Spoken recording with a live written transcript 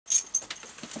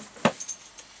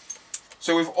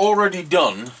So we've already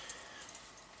done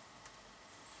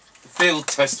the field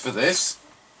test for this.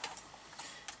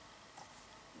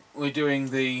 We're doing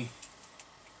the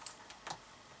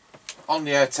on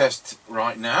the air test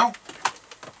right now,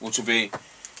 which will be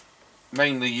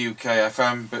mainly UK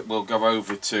FM, but we'll go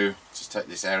over to, just take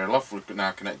this aerial off, we're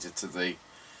now connected to the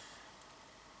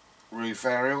roof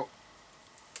aerial.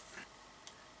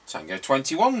 Tango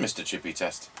 21, Mr. Chippy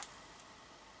test.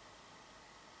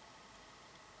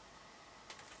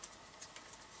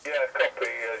 Yeah, copy,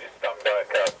 just stand by,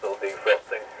 car still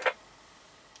defrosting.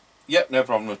 Yep, no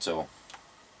problem at all.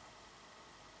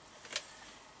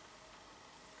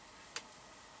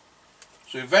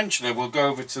 So eventually we'll go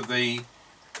over to the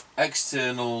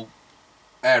external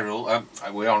aerial,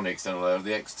 we are on the external aerial,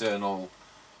 the external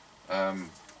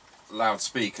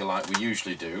loudspeaker like we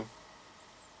usually do.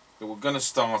 But we're going to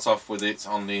start off with it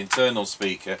on the internal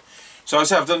speaker. So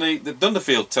as I say, I've done the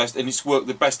field test and it's worked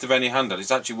the best of any handheld.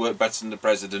 It's actually worked better than the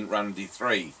President Randy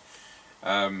 3.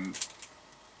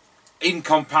 In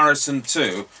comparison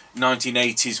to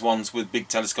 1980s ones with big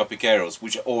telescopic aerials,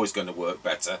 which are always going to work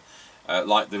better,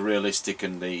 like the Realistic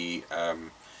and the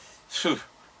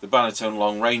Banatone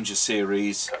Long Ranger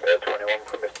series. 21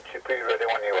 from Mr. Chippy, ready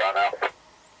when you are now.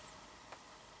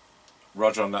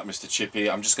 Roger on that, Mr. Chippy.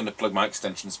 I'm just going to plug my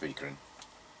extension speaker in.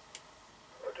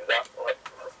 Roger that.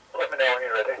 Let me know when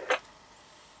you're ready.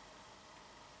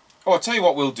 Oh, I'll tell you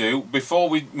what we'll do. Before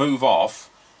we move off,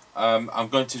 I'm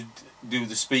going to do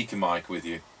the speaker mic with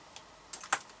you.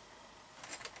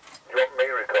 Do you want me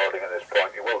recording at this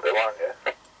point? You will do, aren't you?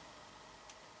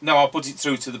 No, I'll put it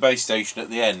through to the base station at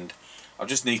the end. I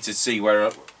just need to see where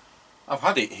I've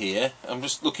had it here. I'm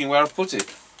just looking where I've put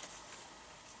it.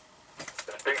 The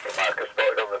speaker mic is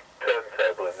spotted on the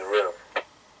turntable in the room.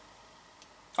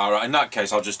 Alright, in that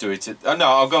case I'll just do it at... no,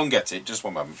 I'll go and get it. Just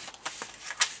one moment.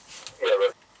 Yeah,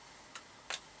 right.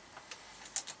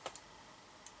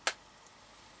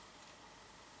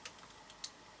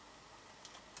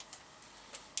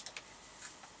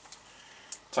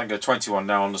 Tango 21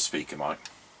 now on the speaker mic.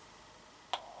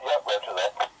 Yep, roger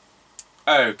that.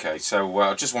 Okay, so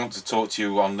I just want to talk to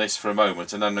you on this for a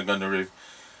moment, and then I'm going to...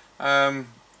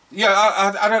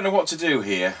 yeah, I don't know what to do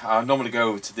here. I normally go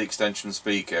over to the extension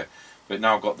speaker, but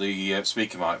now I've got the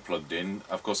speaker mic plugged in.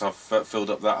 Of course, I've filled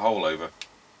up that hole over.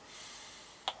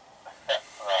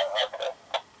 Right, okay.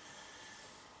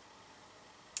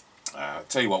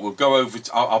 Tell you what, we'll go over...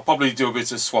 I'll probably do a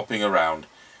bit of swapping around.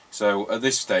 So at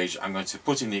this stage, I'm going to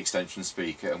put in the extension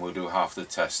speaker, and we'll do half the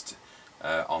test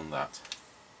on that.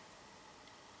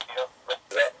 Yep, roger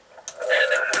that.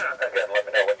 Again, let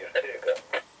me know when you're ready to go.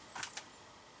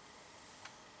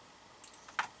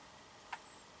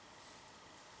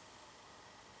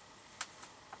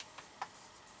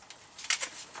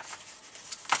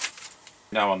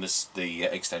 Now on the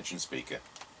extension speaker.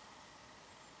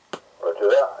 Roger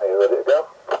that. Are you ready to go?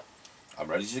 I'm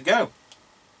ready to go.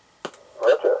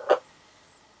 Roger.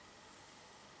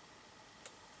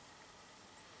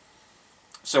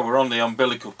 So we're on the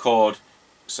umbilical cord,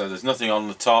 so there's nothing on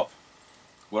the top.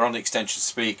 We're on the extension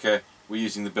speaker, we're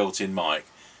using the built-in mic.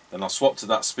 Then I'll swap to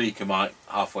that speaker mic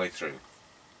halfway through.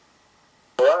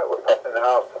 Right, we're passing the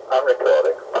house. I'm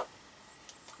recording.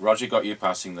 Roger, got you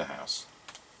passing the house.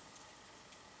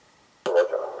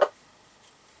 Roger.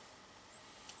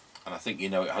 And I think you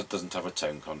know it doesn't have a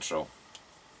tone control.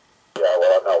 Yeah,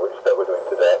 well, I know which step we're doing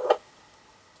today.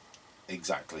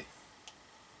 Exactly.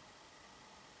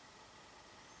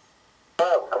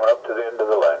 Right, we're coming up to the end of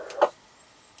the lane.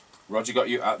 Roger, got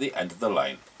you at the end of the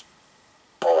lane.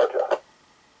 Roger.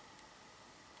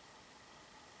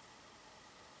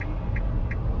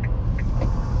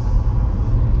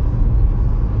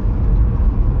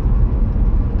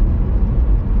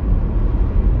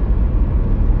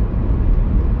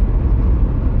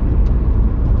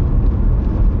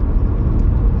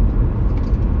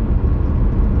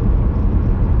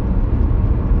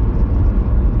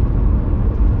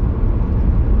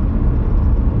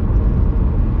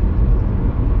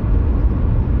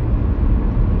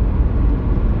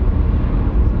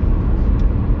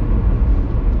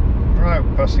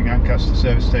 Passing Ancaster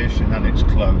service station and it's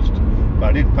closed, but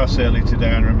I did pass early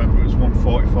today and remember it was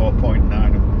 144.9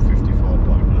 and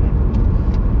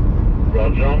 154.9.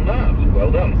 Roger on that.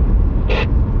 Well done.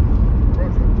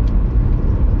 Roger.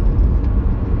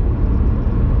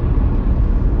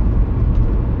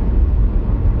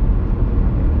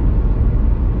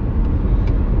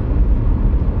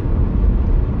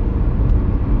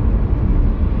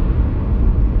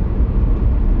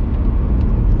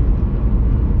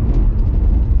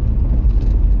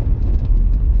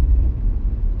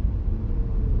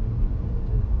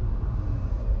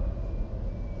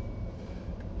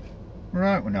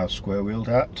 Right, we're now square wheeled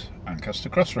at Ancaster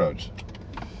Crossroads.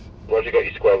 Roger, got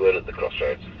your square wheel at the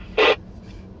crossroads.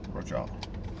 Roger.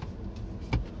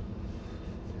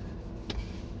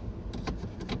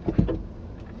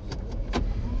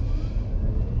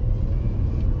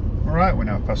 Right, we're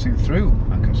now passing through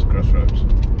Ancaster Crossroads.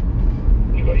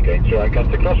 You got you going through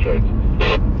Ancaster Crossroads.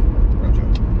 Roger.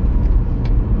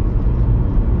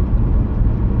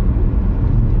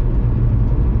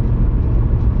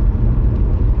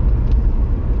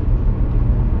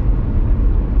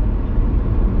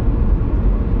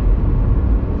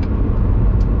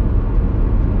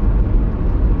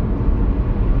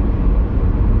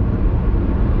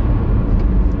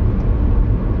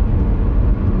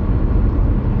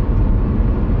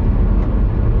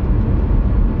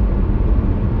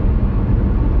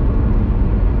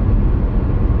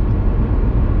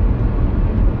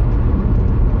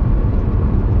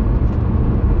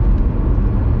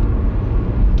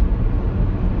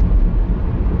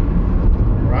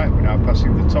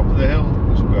 Passing the top of the hill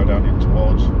as we go down in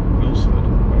towards Wilsford.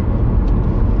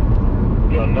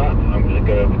 Over. On that, I'm going to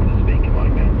go over to the speaker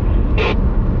mic now.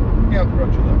 Yep,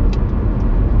 roger that.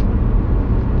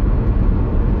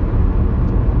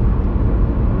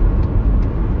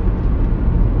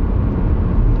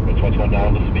 Which one's now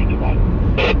on the speaker mic?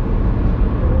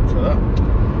 Roger that.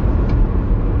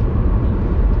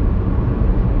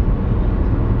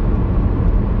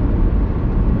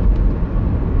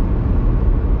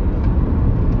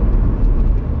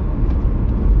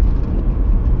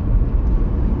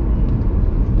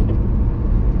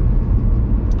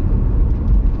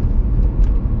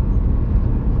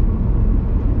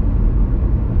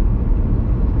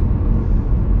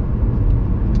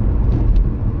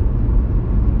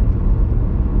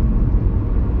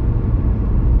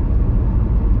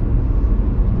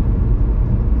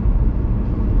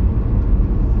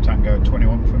 Tango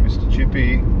 21 for Mr.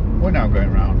 Chippy. We're now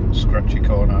going round Scratchy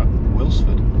Corner,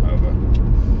 Wilsford. Over.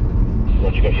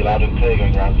 Roger, got you loud and clear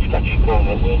going round Scratchy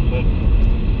Corner at Wilsford.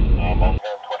 I'm on.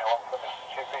 21 for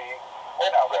Mr. Chippy.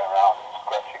 We're now going round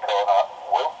Scratchy Corner,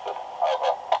 Wilsford.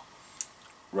 Over.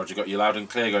 Roger, got you loud and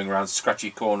clear going round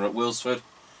Scratchy Corner at Wilsford.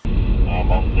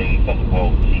 I'm on the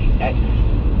Thunderpole T X.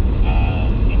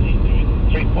 It is doing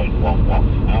 3.1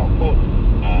 watts output.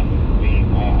 And we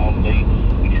are on the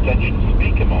extension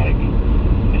speaker mic.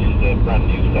 This is a brand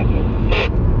new setup.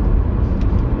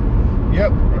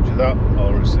 Yep, roger that.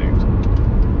 All received.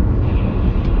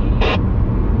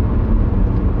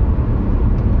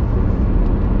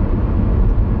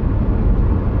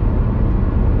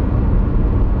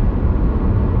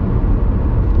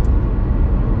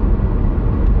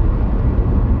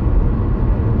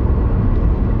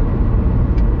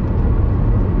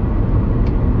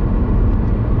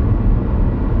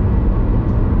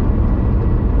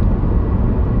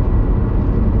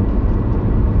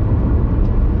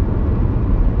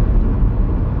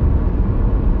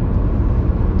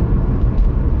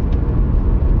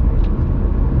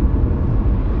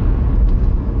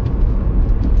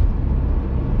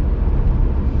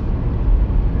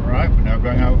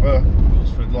 Going over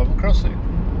Wilsford Level Crossing.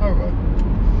 Over.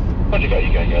 Roger, got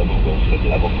you going over Wilsford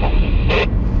Level Crossing.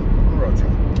 Roger.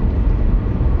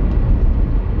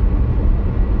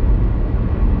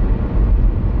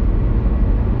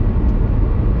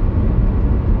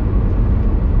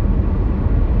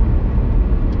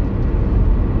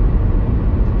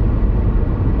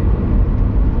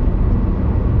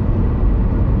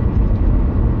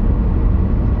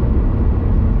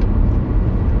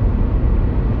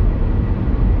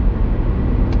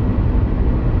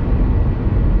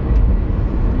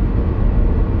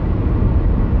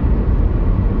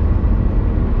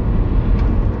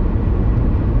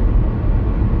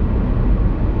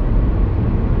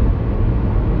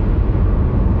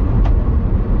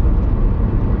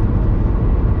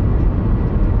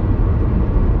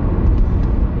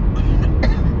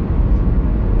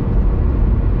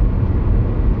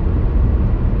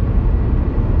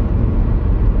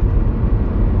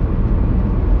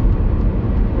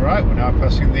 Right, we're now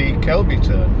passing the Kelby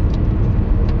turn.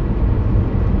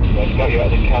 So I've got you at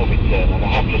the Kelby turn, and I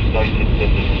have just noticed that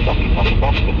there's a stocking on the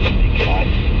bottom of the speaker mic.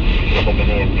 Because I'm an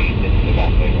earpiece into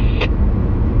that thing.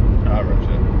 Ah,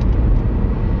 roger.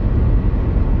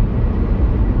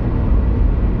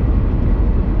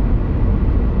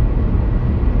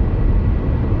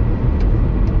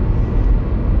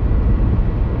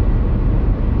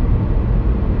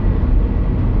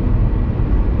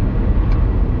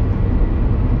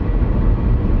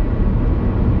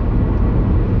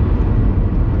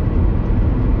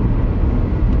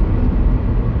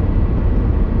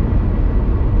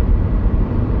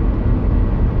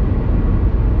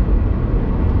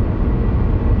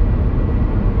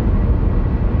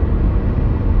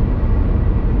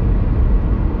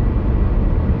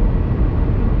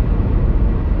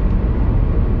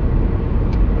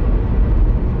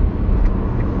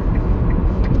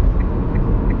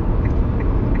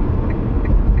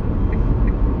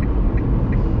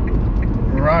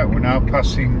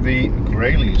 passing the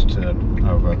Grayleys turn.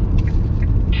 Over.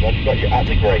 Roger, got you at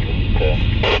the Grayleys turn.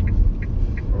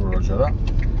 Roger that.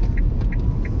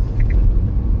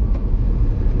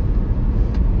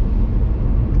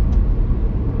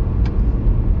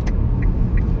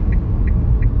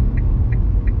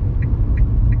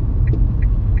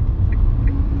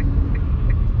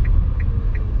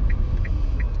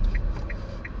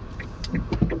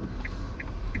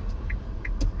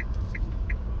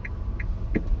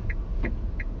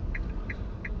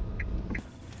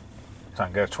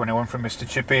 Tango 21 from Mr.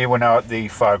 Chippy, we're now at the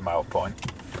 5 mile point.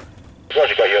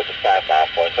 Roger, got you at the 5 mile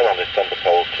point. I'm on this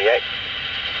Thunderpole T X,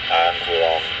 and we're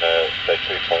on, say,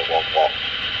 3.1 watts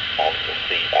on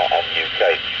the on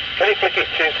UK. Can you flick it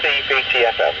to CEPT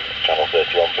FM, channel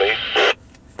 31, please?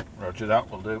 Roger that,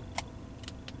 will do.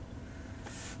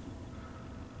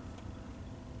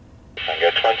 Tango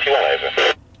 21 over.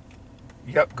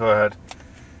 Yep, go ahead.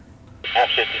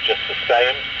 Absolutely just the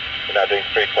same. We're now doing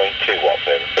 3.2 watts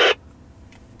over.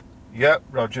 Yep,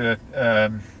 Roger.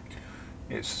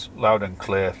 It's loud and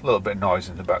clear. A little bit of noise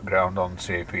in the background on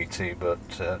CAPT, but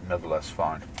nevertheless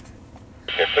fine.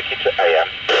 Okay, flick it to AM.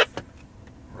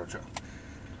 Roger.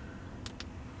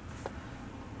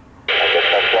 Tango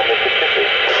 21, Mr.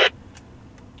 Chippy.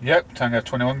 Yep, Tango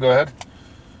 21, go ahead.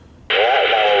 Right,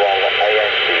 now we're on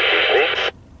AM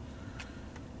CCC.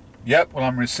 Yep, well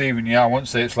I'm receiving you. I won't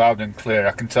say it's loud and clear.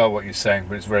 I can tell what you're saying,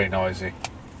 but it's very noisy.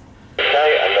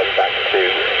 Okay, and then back to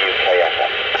UK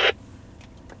FM.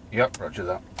 Yep, roger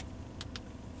that.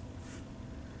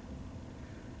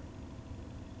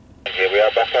 And here we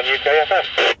are back on UK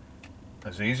FM.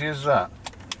 As easy as that.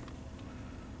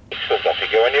 Excellent, off you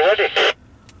go when you're ready.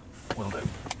 Will do.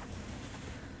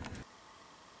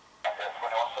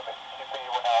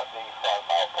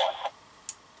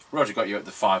 Roger, got you at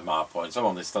the 5 mile point. I'm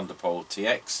on this Thunderpole T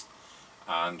X,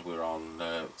 and we're on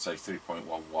say 3.1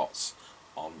 watts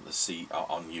on the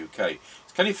on UK.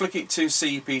 Can you flick it to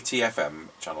CEPT FM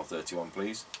channel 31,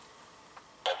 please?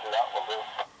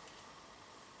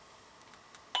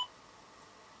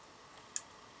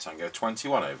 Tango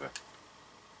 21 over.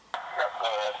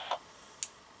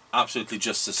 Absolutely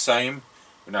just the same.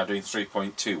 We're now doing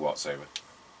 3.2 watts over.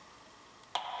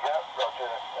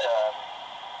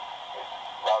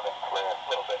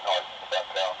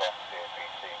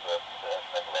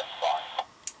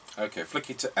 Okay, flick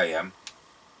it to AM.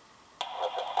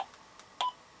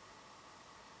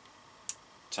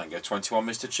 Tango 21,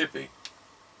 Mr. Chippy.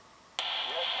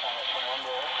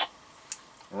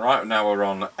 Right, now we're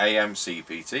on AM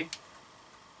CPT.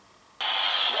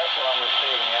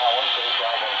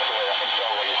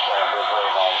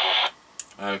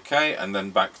 Okay, and then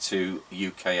back to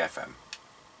UK FM.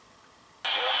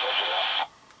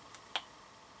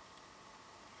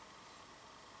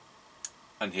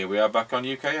 And here we are back on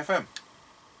UK FM.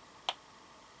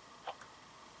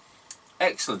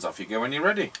 Excellent, off you go when you're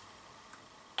ready.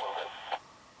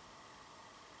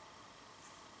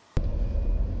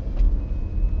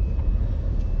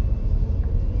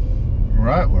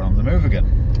 Right, we're on the move again.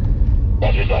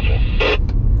 Roger, roger.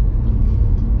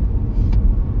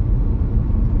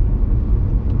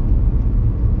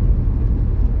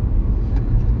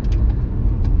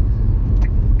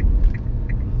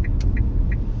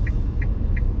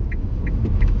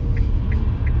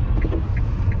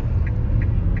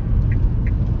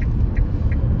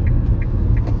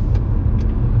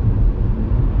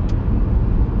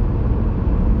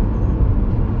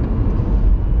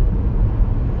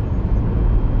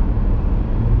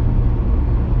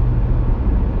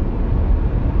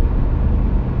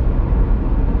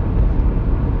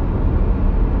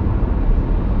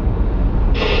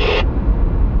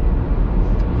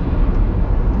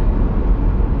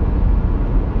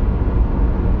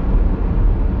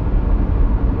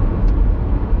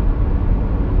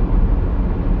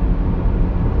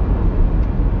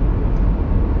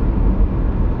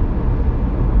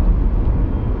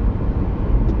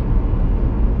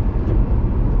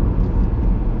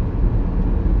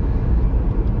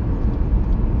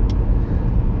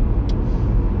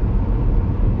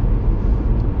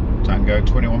 Tango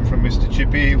 21 from Mr.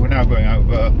 Chippy. We're now going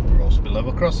over Rossby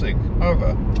level crossing.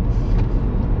 Over.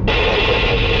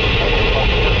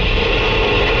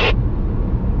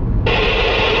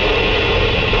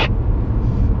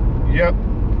 Yep,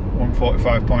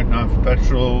 145.9 for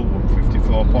petrol,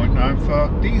 154.9 for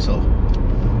diesel.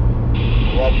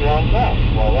 Roger on that.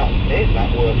 Well, that's it.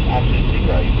 That works absolutely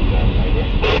great.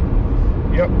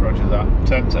 Yep, roger that.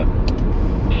 10-10.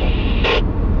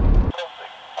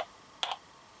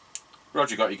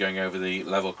 Roger, got you going over the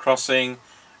level crossing.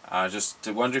 Just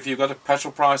wonder if you've got a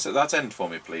petrol price at that end for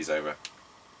me, please, over.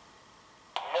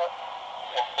 Yes,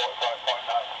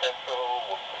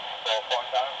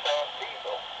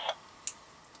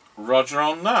 Roger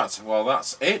on that. Well,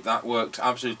 that's it. That worked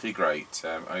absolutely great.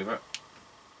 Over.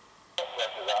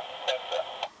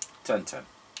 10-10.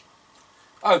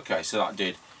 Okay, so that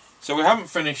did. So we haven't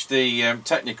finished the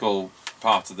technical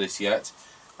part of this yet.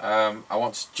 I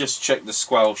want to just check the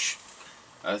squelch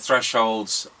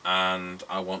thresholds, and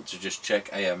I want to just check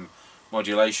AM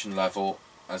modulation level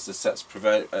as the set's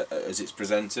as it's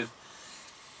presented.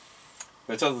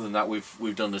 But other than that,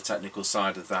 we've done the technical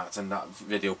side of that, and that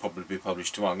video will probably be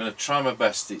published tomorrow. I'm going to try my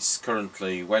best. It's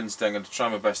currently Wednesday. I'm going to try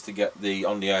my best to get the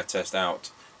on-the-air test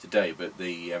out today, but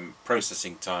the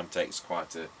processing time takes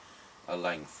quite a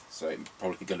length, so it's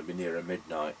probably going to be nearer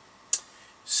midnight.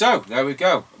 So there we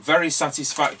go. Very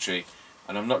satisfactory,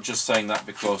 and I'm not just saying that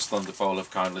because Thunderpole have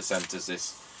kindly sent us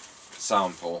this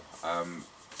sample.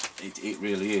 It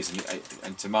really is,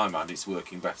 and to my mind, it's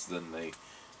working better than the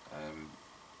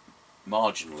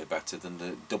marginally better than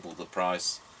the double the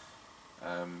price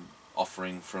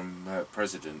offering from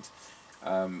President.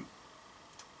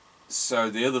 So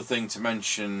the other thing to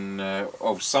mention,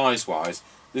 size wise,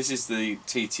 this is the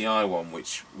TTI one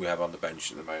which we have on the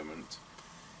bench at the moment.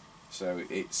 So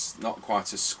it's not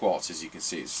quite as squat, as you can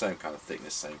see. It's the same kind of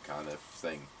thickness, same kind of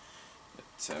thing. But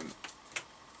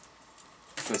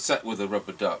for a set with a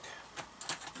rubber duck,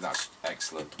 that's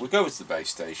excellent. We'll go to the base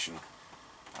station,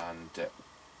 and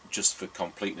just for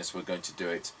completeness, we're going to do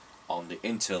it on the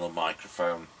internal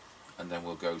microphone, and then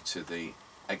we'll go to the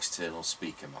external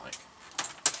speaker mic.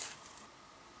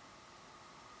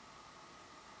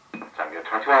 Tango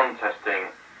 21, testing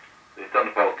the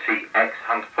Thunderpole T X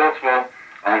hand portable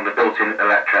on the built-in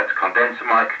Electret condenser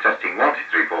mic, testing 1, 2,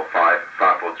 3, 4, 5,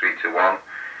 5, 4, 3, 2, 1.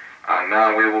 And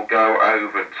now we will go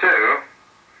over to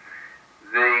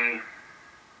the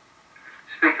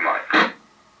speaker mic.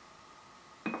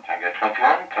 Tango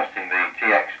 21, testing the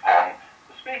TX on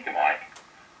the speaker mic,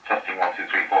 testing 1, 2,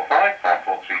 3, 4, 5, 5,